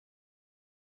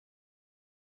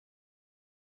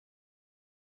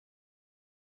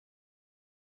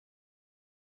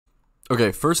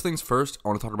Okay, first things first, I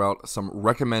want to talk about some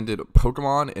recommended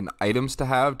Pokemon and items to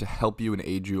have to help you and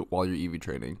aid you while you're EV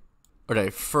training. Okay,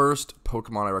 first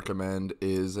Pokemon I recommend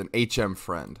is an HM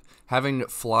friend. Having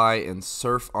Fly and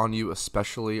Surf on you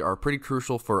especially are pretty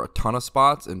crucial for a ton of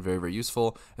spots and very, very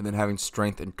useful, and then having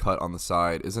Strength and Cut on the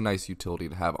side is a nice utility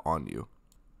to have on you.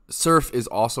 Surf is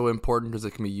also important because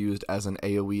it can be used as an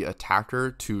AoE attacker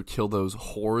to kill those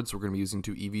hordes we're going to be using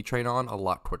to EV train on a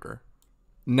lot quicker.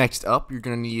 Next up, you're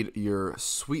going to need your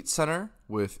Sweet Center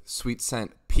with Sweet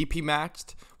Scent PP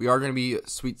maxed. We are going to be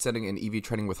Sweet Scenting and EV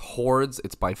training with hordes.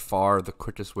 It's by far the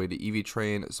quickest way to EV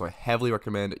train, so I heavily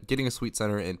recommend getting a Sweet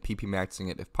Center and PP maxing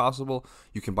it if possible.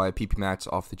 You can buy a PP max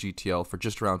off the GTL for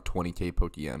just around 20k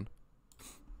Pokeyen.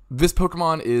 This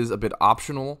Pokemon is a bit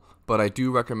optional, but I do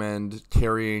recommend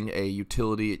carrying a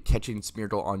utility catching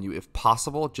Smeargle on you if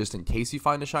possible, just in case you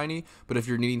find a shiny. But if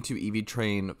you're needing to EV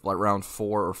train like around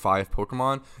 4 or 5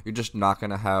 Pokemon, you're just not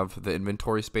going to have the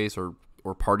inventory space or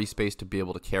party space to be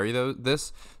able to carry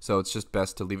this, so it's just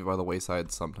best to leave it by the wayside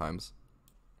sometimes.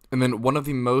 And then one of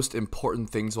the most important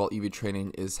things while EV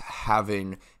training is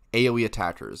having AoE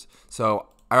attackers. So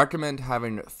I recommend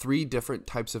having 3 different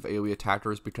types of AoE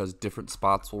attackers because different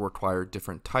spots will require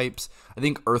different types. I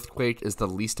think Earthquake is the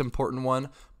least important one,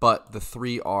 but the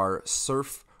 3 are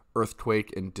Surf,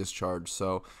 Earthquake, and Discharge.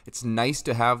 So it's nice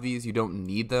to have these. You don't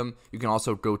need them. You can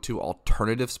also go to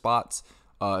alternative spots.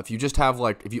 If you just have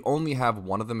if you only have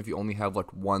one of them, if you only have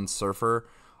one Surfer,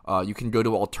 you can go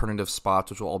to alternative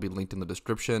spots, which will all be linked in the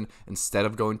description, instead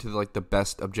of going to the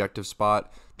best objective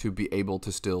spot to be able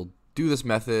to still do this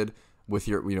method with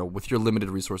your limited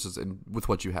resources and with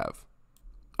what you have.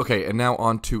 Okay, and now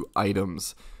on to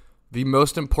items. The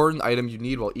most important item you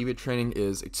need while EV training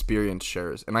is experience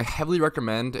shares, and I heavily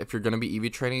recommend, if you're going to be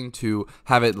EV training, to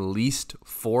have at least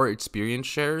 4 experience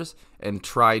shares and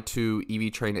try to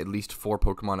EV train at least 4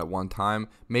 Pokemon at one time,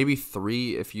 maybe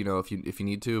 3 if you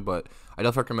need to, but I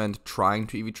definitely recommend trying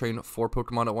to EV train 4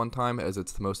 Pokemon at one time as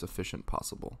it's the most efficient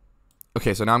possible.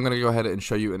 Okay, so now I'm going to go ahead and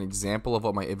show you an example of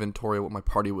what my inventory, what my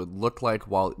party would look like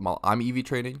while I'm EV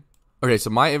training. Okay, so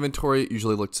my inventory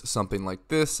usually looks something like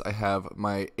this. I have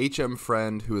my HM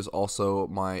friend, who is also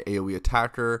my AoE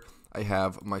attacker. I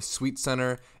have my Sweet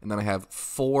Center, and then I have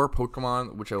 4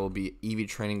 Pokemon, which I will be EV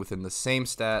training within the same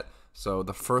stat. So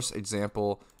the first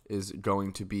example is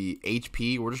going to be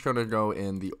HP. We're just going to go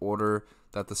in the order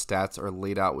that the stats are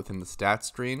laid out within the stats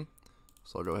screen.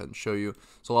 So I'll go ahead and show you.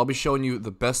 So I'll be showing you the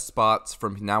best spots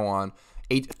from now on,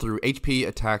 through HP,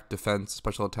 attack, defense,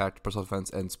 special attack, special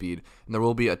defense, and speed. And there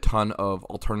will be a ton of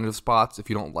alternative spots if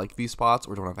you don't like these spots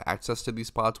or don't have access to these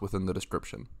spots within the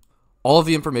description. All of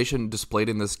the information displayed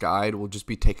in this guide will just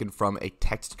be taken from a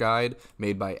text guide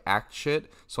made by ActShit,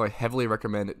 so I heavily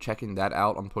recommend checking that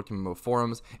out on PokeMMO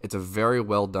forums. It's a very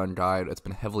well done guide. It's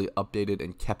been heavily updated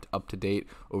and kept up to date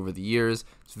over the years.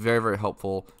 It's very, very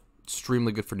helpful.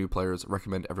 Extremely good for new players.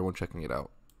 Recommend everyone checking it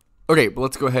out. Okay, but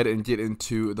let's go ahead and get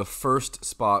into the first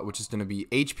spot, which is going to be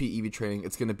HP EV training.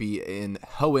 It's going to be in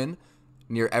Hoenn,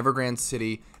 near Evergrande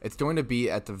City. It's going to be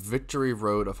at the Victory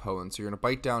Road of Hoenn. So you're going to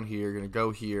bite down here, you're going to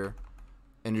go here,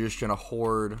 and you're just going to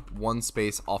hoard 1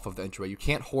 space off of the entryway. You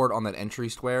can't hoard on that entry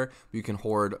square, but you can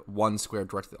hoard 1 square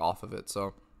directly off of it.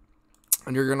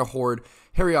 And you're going to hoard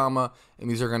Hariyama, and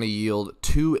these are going to yield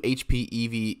 2 HP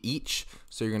EV each.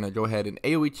 So you're going to go ahead and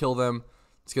AoE kill them.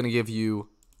 It's going to give you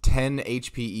 10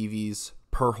 HP EVs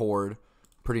per horde.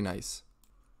 Pretty nice.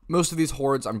 Most of these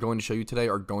hordes I'm going to show you today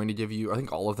are going to give you, I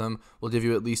think all of them will give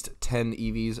you at least 10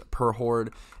 EVs per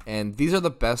horde. And these are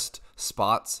the best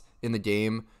spots in the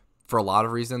game for a lot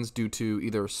of reasons, due to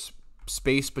either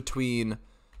space between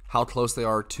how close they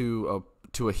are to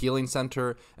a healing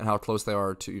center and how close they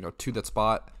are to that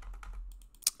spot,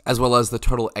 as well as the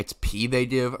total XP they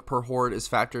give per horde is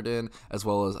factored in, as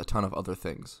well as a ton of other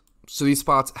things. So these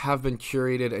spots have been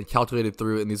curated and calculated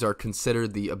through, and these are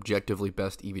considered the objectively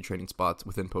best EV training spots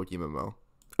within PokeMMO.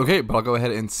 Okay, but I'll go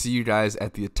ahead and see you guys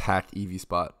at the attack EV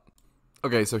spot.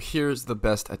 Okay, so here's the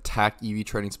best attack EV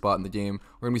training spot in the game.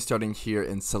 We're going to be starting here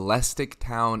in Celestic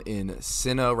Town in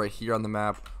Sinnoh, right here on the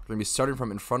map. We're going to be starting from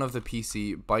in front of the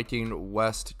PC, biking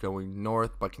west, going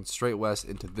north, biking straight west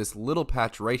into this little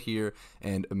patch right here,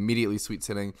 and immediately Sweet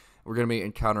Sitting. We're going to be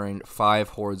encountering 5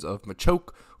 hordes of Machoke,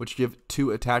 which give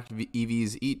 2 attack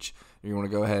EVs each. You want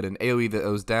to go ahead and AoE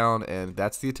those down, and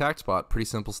that's the attack spot. Pretty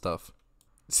simple stuff.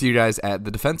 See you guys at the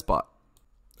defense spot.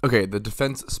 Okay, the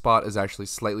defense spot is actually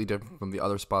slightly different from the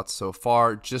other spots so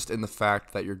far, just in the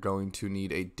fact that you're going to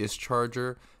need a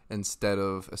Discharger instead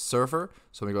of a Surfer.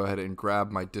 So I'm going to go ahead and grab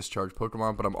my Discharge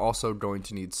Pokemon, but I'm also going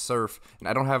to need Surf, and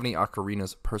I don't have any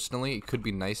Ocarinas personally. It could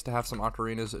be nice to have some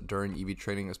Ocarinas during EV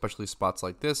training, especially spots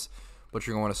like this, but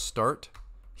you're going to start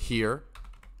here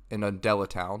in Undella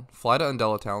Town. Fly to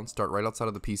Undella Town, start right outside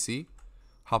of the PC,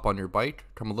 hop on your bike,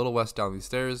 come a little west down these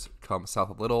stairs, come south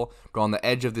a little, go on the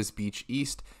edge of this beach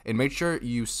east, and make sure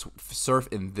you surf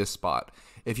in this spot.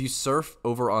 If you surf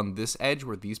over on this edge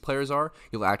where these players are,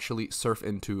 you'll actually surf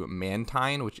into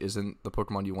Mantine, which isn't the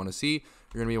Pokemon you want to see.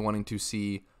 You're going to be wanting to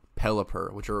see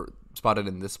Pelipper, which are spotted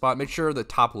in this spot. Make sure the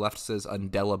top left says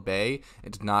Undella Bay.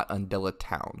 It's not Undella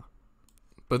Town.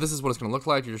 But this is what it's going to look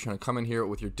like. You're just going to come in here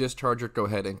with your discharger. Go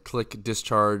ahead and click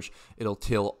discharge. It'll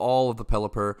kill all of the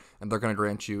Pelipper, and they're going to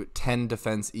grant you 10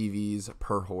 defense EVs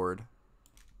per horde.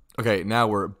 Okay, now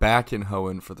we're back in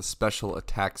Hoenn for the special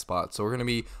attack spot. So we're going to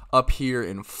be up here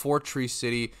in Fortree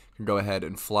City. You can go ahead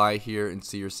and fly here and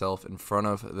see yourself in front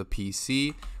of the PC.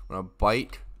 I'm going to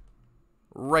bike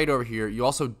right over here. You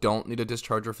also don't need a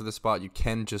discharger for this spot. You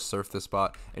can just surf this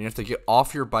spot, and you have to get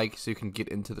off your bike so you can get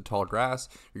into the tall grass.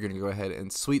 You're going to go ahead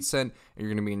and Sweet Scent, and you're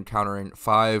going to be encountering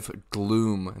 5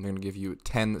 Gloom, and they're going to give you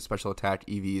 10 special attack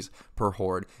EVs per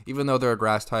horde. Even though they're a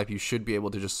grass type, you should be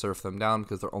able to just surf them down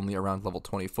because they're only around level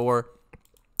 24.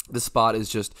 This spot is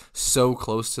just so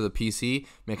close to the PC,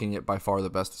 making it by far the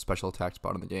best special attack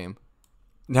spot in the game.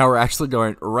 Now we're actually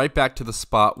going right back to the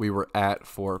spot we were at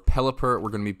for Pelipper.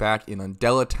 We're going to be back in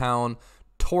Undella Town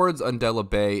towards Undella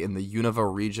Bay in the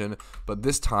Unova region, but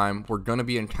this time we're going to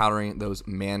be encountering those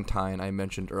Mantine I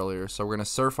mentioned earlier. So we're going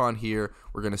to surf on here,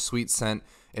 we're going to Sweet Scent,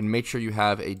 and make sure you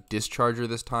have a discharger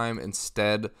this time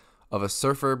instead of a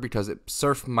surfer, because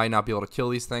surf might not be able to kill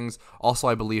these things. Also,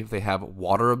 I believe they have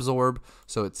water absorb,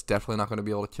 so it's definitely not going to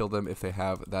be able to kill them if they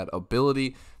have that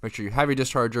ability. Make sure you have your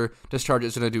discharger. Discharge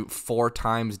is going to do 4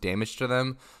 times damage to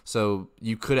them, so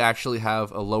you could actually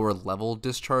have a lower level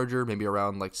discharger, maybe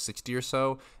around like 60 or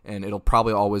so, and it'll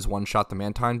probably always one-shot the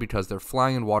Mantine because they're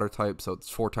flying in water type, so it's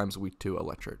 4 times weak to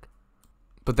electric.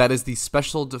 But that is the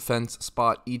special defense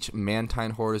spot. Each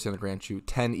Mantine horde is going to grant you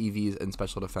 10 EVs in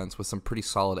special defense with some pretty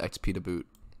solid XP to boot.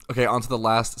 Okay, on to the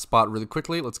last spot really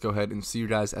quickly. Let's go ahead and see you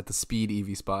guys at the speed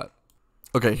EV spot.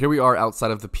 Okay, here we are outside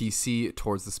of the PC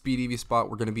towards the speed EV spot.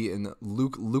 We're going to be in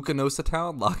Lacanosa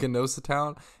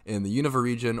Town in the Unova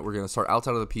region. We're going to start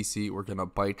outside of the PC. We're going to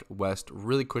bike west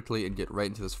really quickly and get right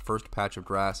into this first patch of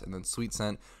grass and then Sweet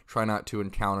Scent. Try not to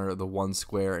encounter the 1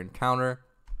 square encounter.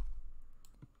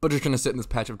 But you're going to sit in this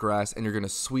patch of grass, and you're going to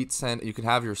Sweet Scent. You can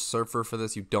have your Surfer for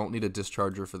this. You don't need a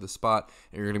Discharger for this spot.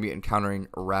 And you're going to be encountering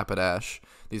Rapidash.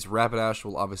 These Rapidash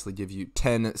will obviously give you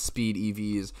 10 speed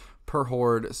EVs per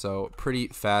horde, so pretty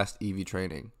fast EV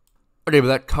training. Okay, but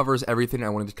that covers everything I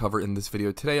wanted to cover in this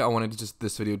video today. I wanted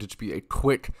this video to just be a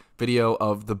quick video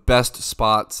of the best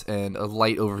spots and a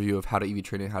light overview of how to EV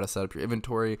train and how to set up your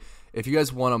inventory. If you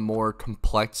guys want a more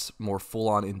complex, more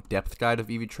full-on, in-depth guide of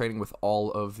EV training with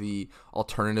all of the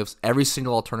alternatives, every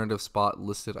single alternative spot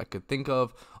listed I could think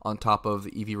of, on top of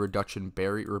the EV reduction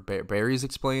berries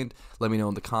explained, let me know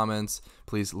in the comments.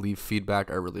 Please leave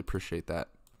feedback. I really appreciate that.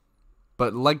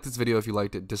 But like this video if you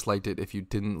liked it, disliked it if you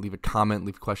didn't, leave a comment,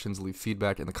 leave questions, leave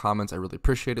feedback in the comments. I really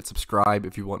appreciate it. Subscribe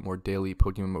if you want more daily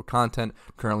PokeMMO content.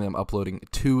 Currently I'm uploading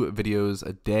 2 videos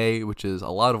a day, which is a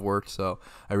lot of work, so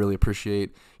I really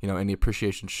appreciate, any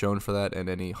appreciation shown for that and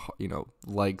any,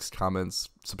 likes, comments,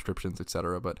 subscriptions,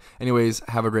 etc. But anyways,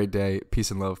 have a great day. Peace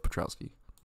and love, Petrowski.